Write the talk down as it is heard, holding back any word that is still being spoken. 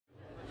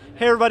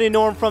Hey everybody,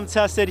 Norm from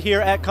Tested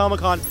here at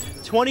Comic-Con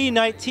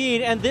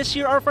 2019, and this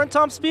year our friend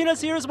Tom Spina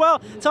is here as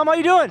well. Tom, how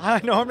you doing? Hi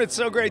Norm, it's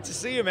so great to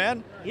see you,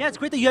 man. Yeah, it's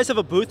great that you guys have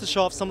a booth to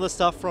show off some of the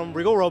stuff from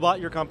Regal Robot,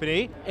 your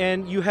company,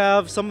 and you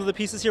have some of the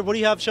pieces here. What do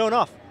you have showing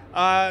off?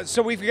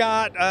 So we've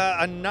got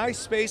a nice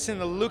space in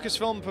the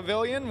Lucasfilm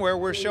Pavilion where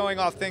we're showing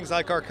off things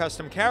like our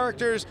custom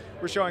characters,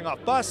 we're showing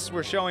off busts,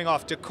 we're showing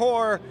off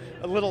decor,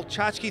 little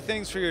tchotchke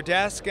things for your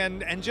desk,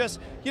 and just,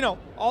 you know,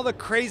 all the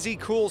crazy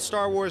cool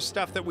Star Wars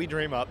stuff that we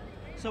dream up.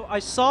 So I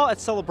saw at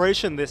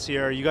Celebration this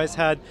year, you guys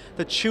had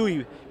the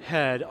Chewie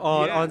head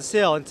on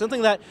sale, and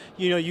something that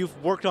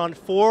you've worked on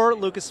for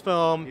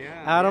Lucasfilm.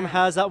 Adam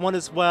has that one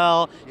as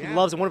well. He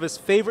loves it, one of his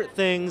favorite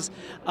things.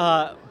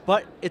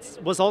 But it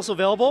was also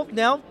available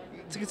now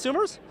to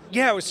consumers?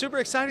 Yeah, it was super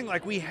exciting.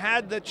 Like, we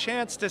had the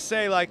chance to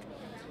say, like,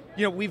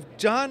 you know, we've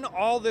done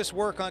all this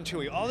work on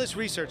Chewie, all this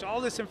research, all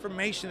this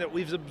information that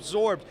we've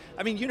absorbed.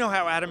 I mean, you know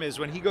how Adam is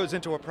when he goes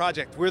into a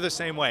project. We're the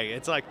same way.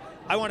 It's like,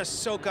 I want to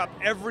soak up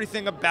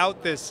everything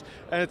about this,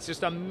 and it's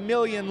just a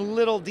million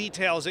little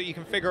details that you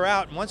can figure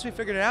out. And once we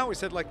figured it out, we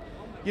said, like,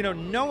 you know,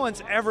 no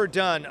one's ever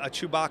done a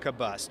Chewbacca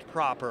bust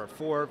proper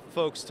for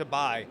folks to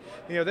buy.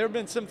 You know, there have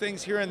been some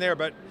things here and there,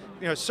 but,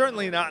 you know,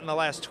 certainly not in the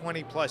last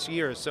 20 plus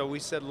years. So we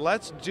said,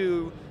 let's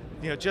do,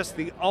 you know, just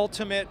the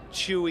ultimate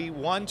Chewie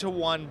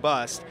one-to-one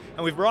bust.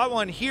 And we've brought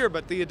one here,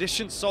 but the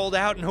edition sold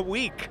out in a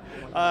week.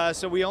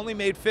 So we only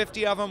made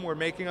 50 of them. We're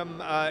making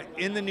them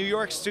in the New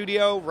York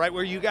studio, right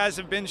where you guys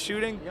have been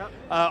shooting. Yep.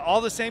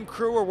 All the same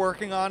crew are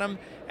working on them.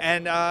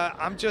 And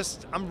I'm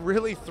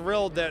really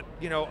thrilled that,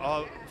 you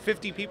know,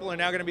 50 people are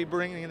now going to be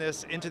bringing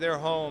this into their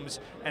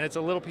homes, and it's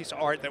a little piece of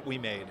art that we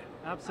made.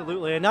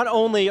 Absolutely, and not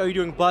only are you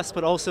doing busts,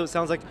 but also it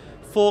sounds like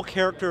full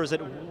characters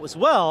as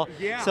well.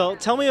 Yeah. So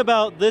tell me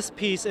about this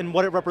piece and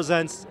what it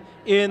represents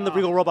in the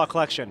Regal Robot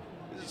collection.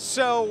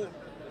 So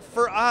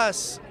for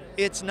us,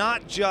 it's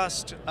not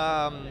just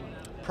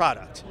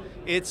product.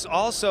 It's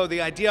also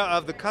the idea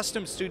of the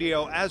custom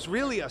studio as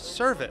really a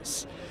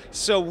service.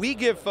 So we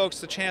give folks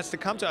the chance to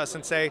come to us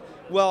and say,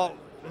 well,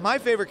 my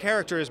favorite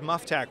character is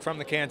Muftak from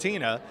the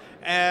Cantina,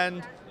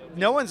 and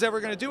no one's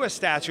ever going to do a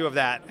statue of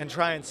that and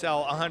try and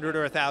sell 100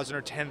 or 1,000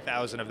 or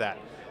 10,000 of that.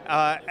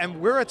 And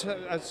we're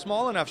a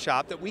small enough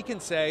shop that we can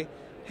say,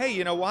 hey,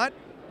 you know what?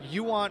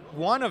 You want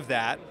one of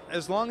that,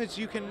 as long as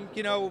you can,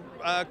 you know,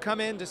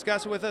 come in,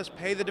 discuss it with us,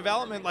 pay the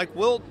development, like,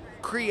 we'll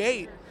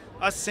create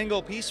a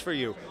single piece for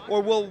you. Or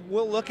we'll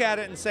look at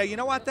it and say, you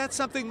know what, that's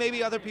something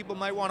maybe other people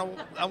might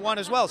want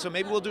as well, so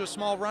maybe we'll do a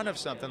small run of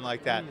something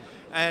like that.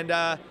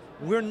 And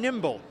we're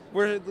nimble.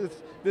 We're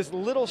this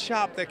little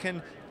shop that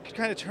can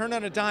kind of turn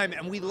on a dime,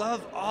 and we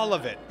love all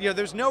of it. You know,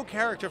 there's no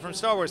character from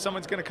Star Wars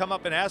someone's going to come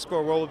up and ask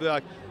for where we'll be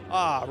like,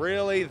 ah,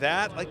 really,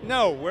 that? Like,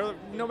 no,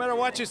 no matter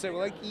what you say, we're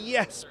like,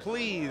 yes,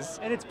 please.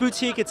 And it's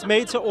boutique, it's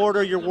made to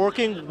order. You're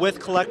working with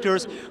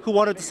collectors who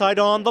want to decide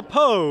on the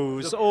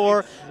pose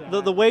or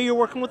the way you're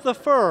working with the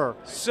fur.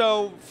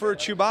 So for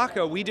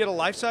Chewbacca, we did a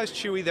life-size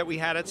Chewie that we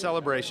had at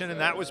Celebration,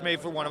 and that was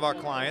made for one of our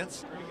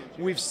clients.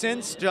 We've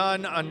since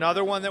done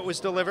another one that was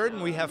delivered,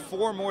 and we have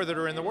 4 more that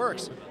are in the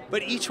works.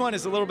 But each one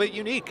is a little bit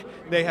unique.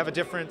 They have a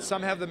different,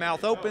 some have the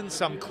mouth open,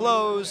 some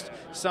closed,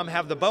 some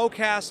have the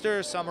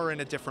bowcaster, some are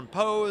in a different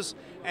pose.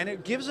 And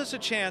it gives us a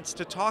chance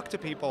to talk to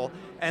people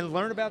and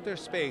learn about their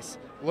space,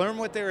 learn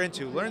what they're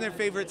into, learn their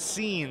favorite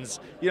scenes.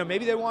 You know,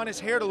 maybe they want his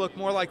hair to look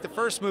more like the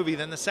first movie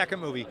than the second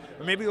movie.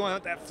 Or maybe they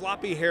want that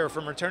floppy hair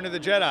from Return of the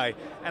Jedi.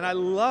 And I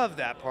love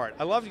that part.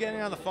 I love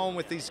getting on the phone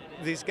with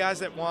these guys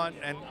that want,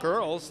 and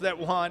girls that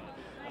want,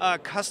 a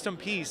custom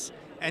piece,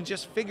 and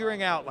just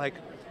figuring out, like,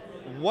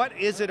 what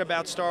is it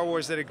about Star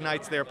Wars that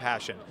ignites their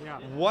passion? Yeah.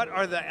 What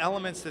are the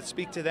elements that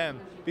speak to them?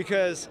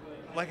 Because,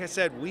 like I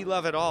said, we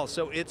love it all,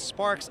 so it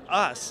sparks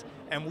us,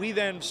 and we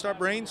then start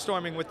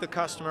brainstorming with the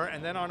customer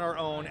and then on our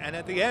own, and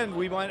at the end,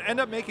 we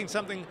end up making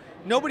something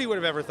nobody would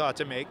have ever thought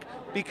to make,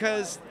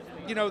 because,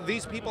 you know,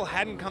 these people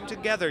hadn't come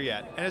together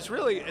yet, and it's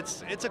really,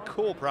 it's a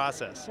cool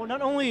process. Well,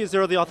 not only is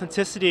there the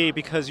authenticity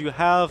because you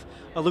have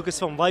a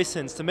Lucasfilm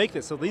license to make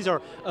this, so these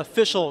are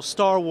official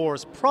Star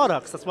Wars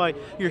products, that's why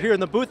you're here in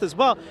the booth as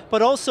well,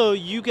 but also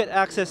you get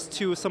access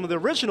to some of the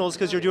originals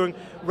because you're doing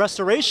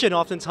restoration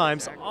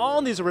oftentimes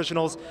on these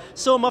originals,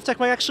 so Muftak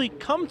might actually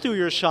come through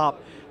your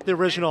shop, the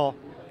original.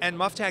 And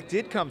Muftak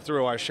did come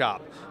through our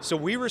shop. So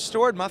we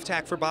restored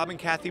Muftak for Bob and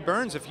Kathy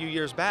Burns a few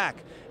years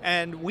back.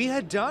 And we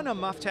had done a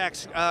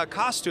Muftak's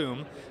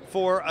costume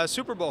for a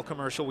Super Bowl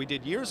commercial we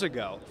did years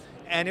ago.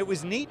 And it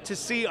was neat to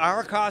see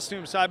our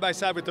costume side by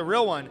side with the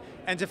real one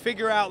and to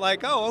figure out,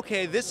 like, oh,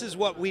 okay, this is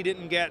what we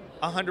didn't get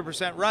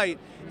 100% right.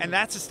 And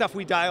that's the stuff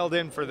we dialed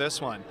in for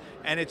this one.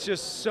 And it's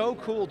just so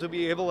cool to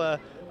be able to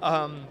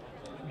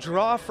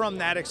draw from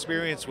that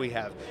experience we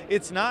have.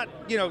 It's not,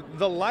 you know,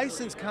 the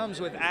license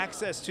comes with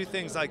access to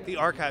things like the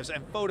archives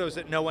and photos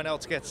that no one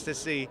else gets to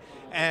see,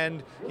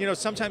 and, you know,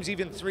 sometimes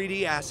even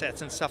 3D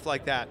assets and stuff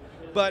like that.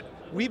 But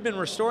we've been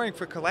restoring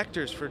for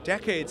collectors for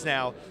decades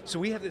now, so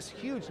we have this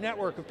huge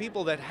network of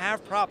people that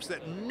have props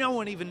that no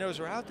one even knows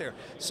are out there.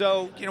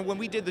 So, when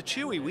we did the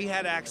Chewie, we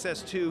had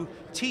access to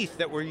teeth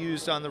that were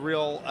used on the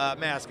real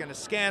mask and a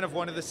scan of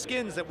one of the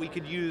skins that we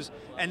could use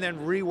and then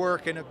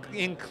rework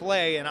in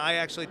clay, and I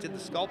actually did the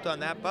sculpt on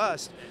that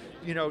bust,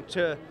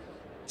 to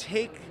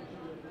take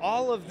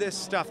all of this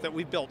stuff that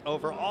we've built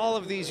over all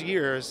of these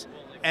years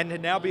and to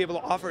now be able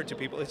to offer it to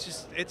people.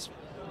 It's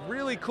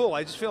really cool.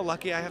 I just feel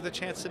lucky I have the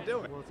chance to do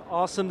it. Well, it's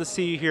awesome to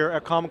see you here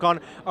at Comic-Con.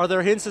 Are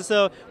there hints as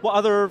to what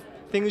other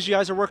things you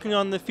guys are working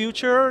on in the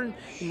future,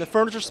 in the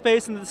furniture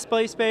space, in the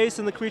display space,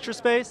 in the creature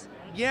space?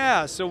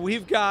 Yeah, so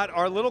we've got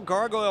our little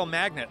gargoyle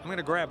magnet. I'm going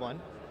to grab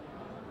one.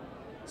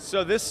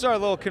 So this is our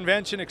little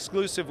convention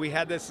exclusive. We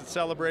had this at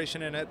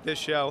Celebration and at this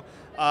show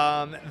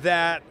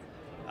that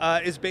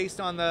is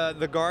based on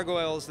the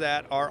gargoyles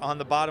that are on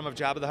the bottom of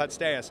Jabba the Hutt's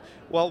dais.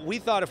 Well, we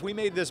thought if we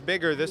made this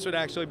bigger, this would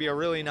actually be a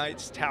really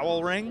nice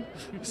towel ring.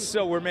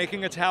 So we're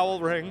making a towel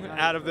ring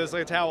out of this,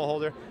 like a towel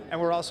holder, and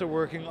we're also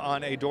working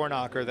on a door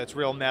knocker that's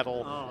real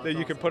metal that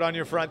you can put on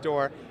your front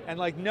door. And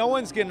like, no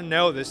one's gonna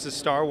know this is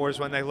Star Wars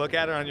when they look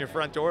at it on your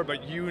front door,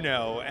 but you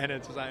know, and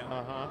it's like,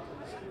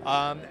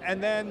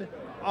 and then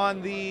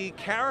on the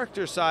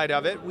character side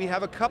of it, we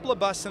have a couple of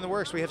busts in the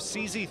works. We have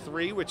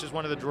CZ3, which is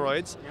one of the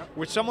droids,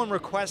 which someone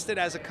requested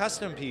as a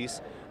custom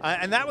piece.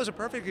 And that was a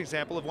perfect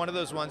example of one of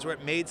those ones where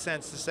it made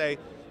sense to say,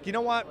 you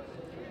know what?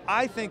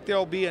 I think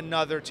there'll be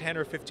another 10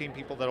 or 15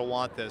 people that'll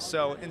want this.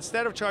 So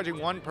instead of charging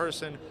one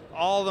person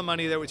all the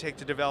money that would take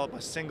to develop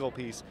a single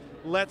piece,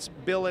 let's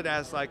bill it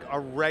as like a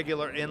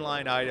regular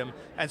inline item.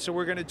 And so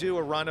we're going to do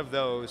a run of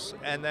those.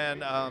 And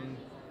then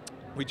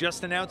we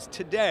just announced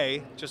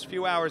today, just a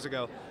few hours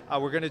ago,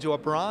 we're going to do a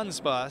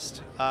bronze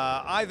bust,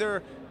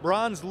 either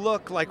bronze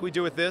look like we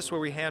do with this, where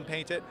we hand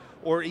paint it,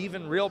 or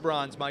even real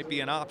bronze might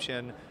be an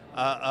option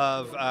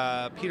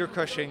of Peter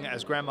Cushing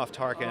as Grand Moff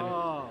Tarkin.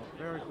 Oh,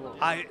 very cool.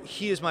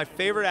 He is my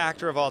favorite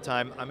actor of all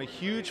time. I'm a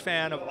huge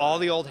fan of all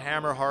the old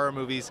Hammer horror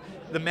movies.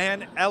 The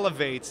man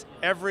elevates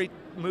every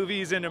movie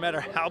he's in, no matter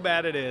how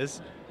bad it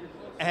is.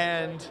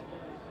 And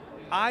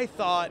I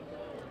thought,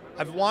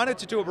 I've wanted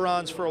to do a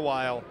bronze for a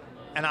while,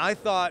 and I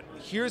thought,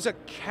 here's a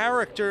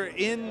character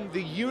in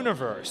the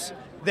universe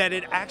that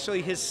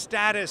his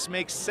status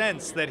makes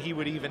sense that he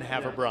would even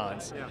have a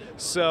bronze.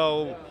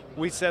 So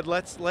we said,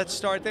 let's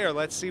start there.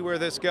 Let's see where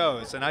this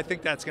goes. And I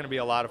think that's going to be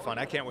a lot of fun.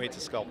 I can't wait to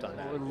sculpt on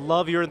that.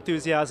 Love your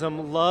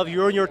enthusiasm. Love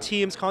your and your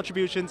team's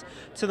contributions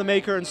to the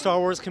Maker and Star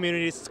Wars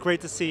communities. It's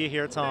great to see you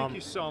here, Tom. Thank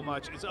you so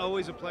much. It's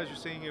always a pleasure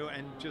seeing you.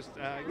 And just,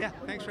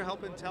 thanks for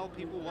helping tell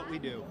people what we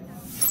do.